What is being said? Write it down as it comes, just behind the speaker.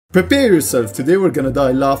Prepare yourself, today we're gonna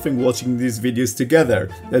die laughing watching these videos together.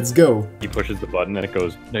 Let's go. He pushes the button and it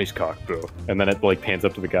goes, nice cock, bro. And then it like pans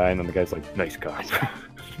up to the guy and then the guy's like, nice cock.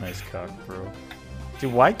 Nice cock, bro.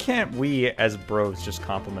 Dude, why can't we as bros just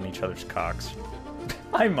compliment each other's cocks?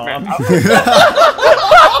 Hi, Mom.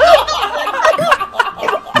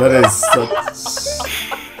 That is such...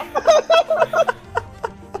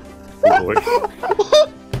 Oh, boy.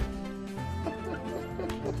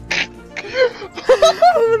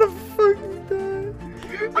 I'm gonna fucking die.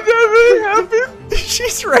 Did that really happen?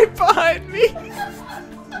 She's right behind me.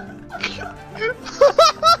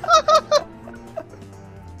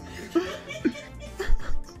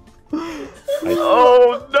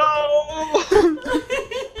 Oh no!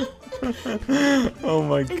 Oh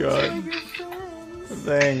my god.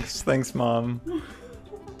 Thanks, Mom.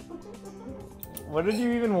 What did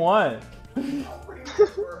you even want?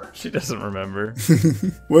 She doesn't remember.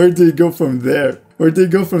 Where do you go from there? Where do you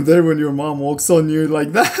go from there when your mom walks on you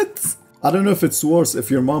like that? I don't know if it's worse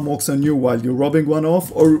if your mom walks on you while you're rubbing one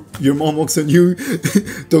off, or your mom walks on you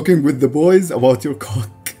talking with the boys about your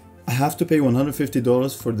cock. I have to pay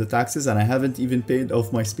 $150 for the taxes and I haven't even paid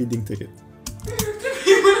off my speeding ticket.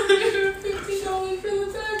 $150 for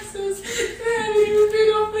the taxes and I haven't even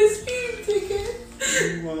paid off my speeding ticket.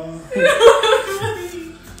 Wow.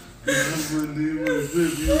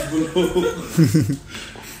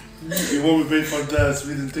 You want me to pay for that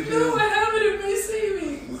speeding ticket? No, I have it in my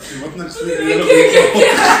savings. Okay, what next week? I can't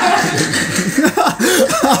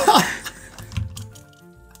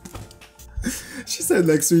get She said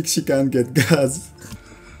next week she can't get gas.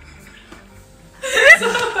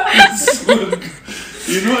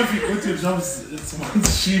 You know, if you quit your job, it's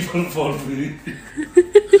much cheaper for me.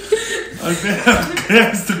 I have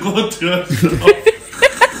gas to go to your job.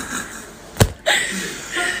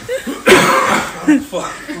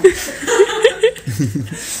 Fuck.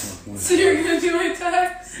 So you're gonna do my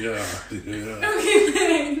tax? Yeah. Okay,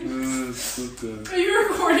 thanks. Yes, okay. Are you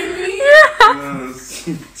recording me? Yes,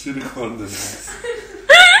 she recorded us.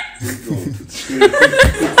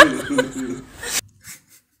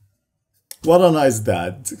 What a nice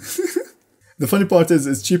dad. The funny part is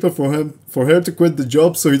it's cheaper for her to quit the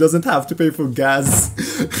job so he doesn't have to pay for gas.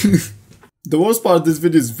 The worst part of this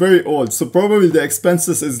video is very old, so probably the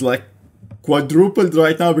expenses is like quadrupled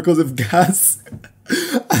right now because of gas.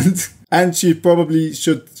 and she probably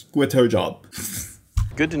should quit her job.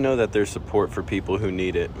 Good to know that there's support for people who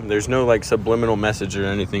need it. There's no like subliminal message or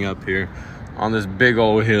anything up here on this big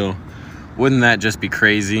old hill. Wouldn't that just be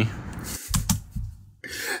crazy?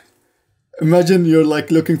 Imagine you're like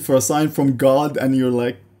looking for a sign from God and you're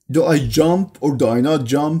like, do I jump or do I not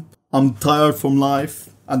jump? I'm tired from life.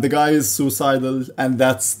 And the guy is suicidal and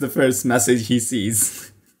that's the first message he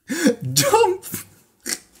sees. Jump!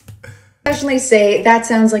 Professionally say that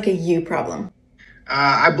sounds like a you problem.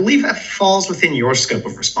 I believe that falls within your scope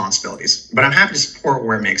of responsibilities, but I'm happy to support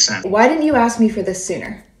where it makes sense. Why didn't you ask me for this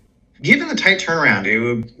sooner? Given the tight turnaround,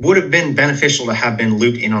 it would have been beneficial to have been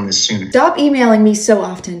looped in on this sooner. Stop emailing me so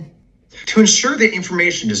often. To ensure that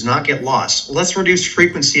information does not get lost, let's reduce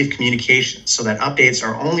frequency of communication so that updates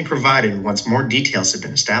are only provided once more details have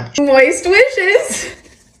been established. Moist wishes!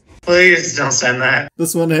 Please don't send that.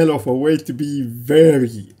 That's one hell of a way to be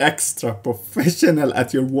very extra professional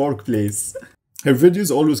at your workplace. Her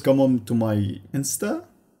videos always come on to my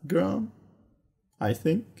Instagram, I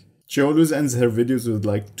think. She always ends her videos with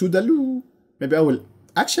like, toodaloo. Maybe I will...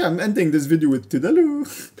 Actually, I'm ending this video with toodaloo.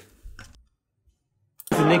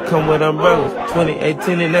 And they come with umbrellas.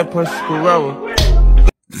 2018 in that push Corolla.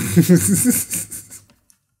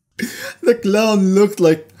 The clown looked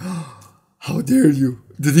like, how dare you?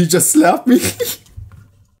 Did he just slap me?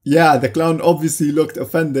 Yeah, the clown obviously looked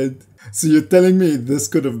offended. So you're telling me this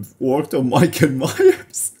could have worked on Michael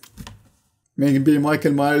Myers? Maybe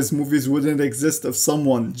Michael Myers movies wouldn't exist if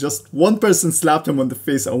someone, just one person slapped him on the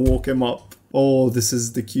face and woke him up. Oh, this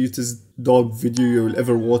is the cutest dog video you'll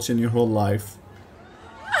ever watch in your whole life.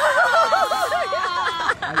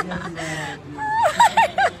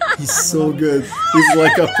 He's so good. He's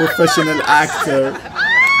like a professional actor.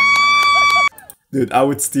 Dude, I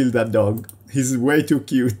would steal that dog. He's way too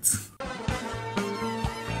cute.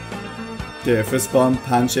 Okay, fist bump,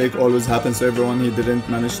 handshake always happens to everyone. He didn't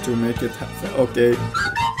manage to make it happen. Okay.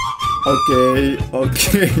 Okay,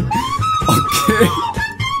 okay, okay.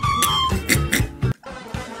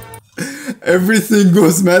 Everything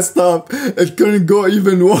goes messed up. It couldn't go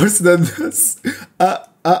even worse than this.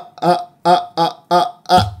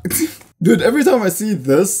 Dude, every time I see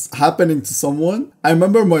this happening to someone, I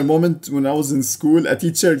remember my moment when I was in school, a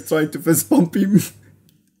teacher tried to fist bump him.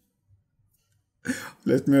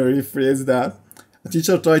 Let me rephrase that. A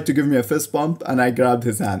teacher tried to give me a fist bump and I grabbed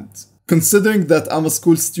his hand. Considering that I'm a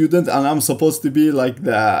school student and I'm supposed to be like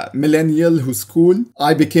the millennial who's cool,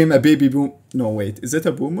 I became a baby boom. No, wait, is it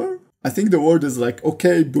a boomer? I think the word is like,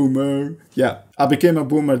 okay, boomer. Yeah, I became a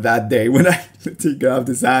boomer that day when I literally grabbed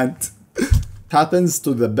his hand. Happens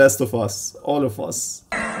to the best of us, all of us.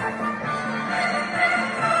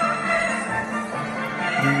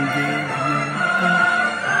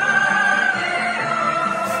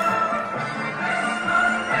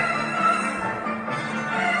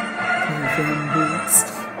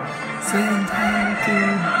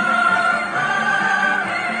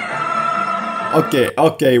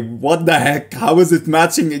 Okay, what the heck? How is it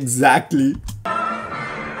matching exactly? Oh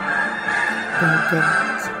God.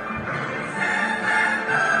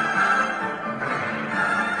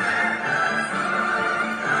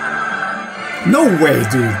 No way,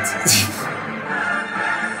 dude.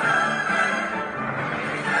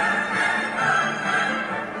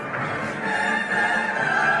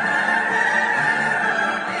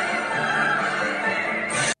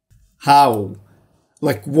 How?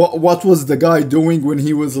 Like, what was the guy doing when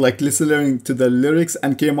he was like listening to the lyrics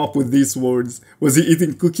and came up with these words? Was he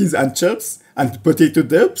eating cookies and chips and potato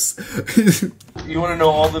dips? You want to know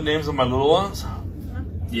all the names of my little ones?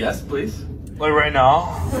 Yes, please. Like right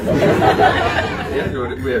now? Yeah,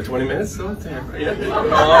 we have 20 minutes still?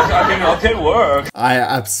 Yeah. Okay, work. I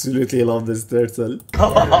absolutely love this turtle.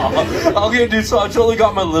 Okay, dude, so I totally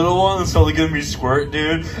got my little one that's totally gonna be Squirt,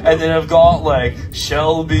 dude. And then I've got, like,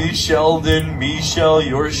 Shelby, Sheldon, me shell,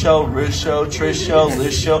 your shell, Rich shell, Trish shell,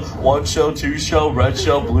 Liz shell, one shell, two shell, red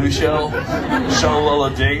shell, blue shell,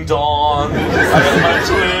 Shellella Ding Dong. I got my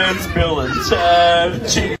twins, Bill and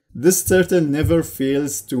Ted. This turtle never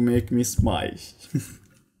fails to make me smile.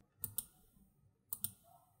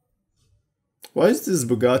 Why is this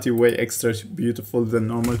Bugatti way extra beautiful than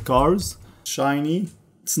normal cars? Shiny.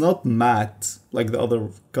 It's not matte like the other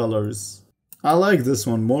colors. I like this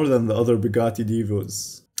one more than the other Bugatti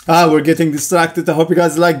Divos. We're getting distracted. I hope you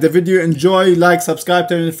guys liked the video. Enjoy, like, subscribe,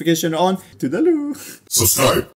 turn notification on. Toodaloo. Subscribe.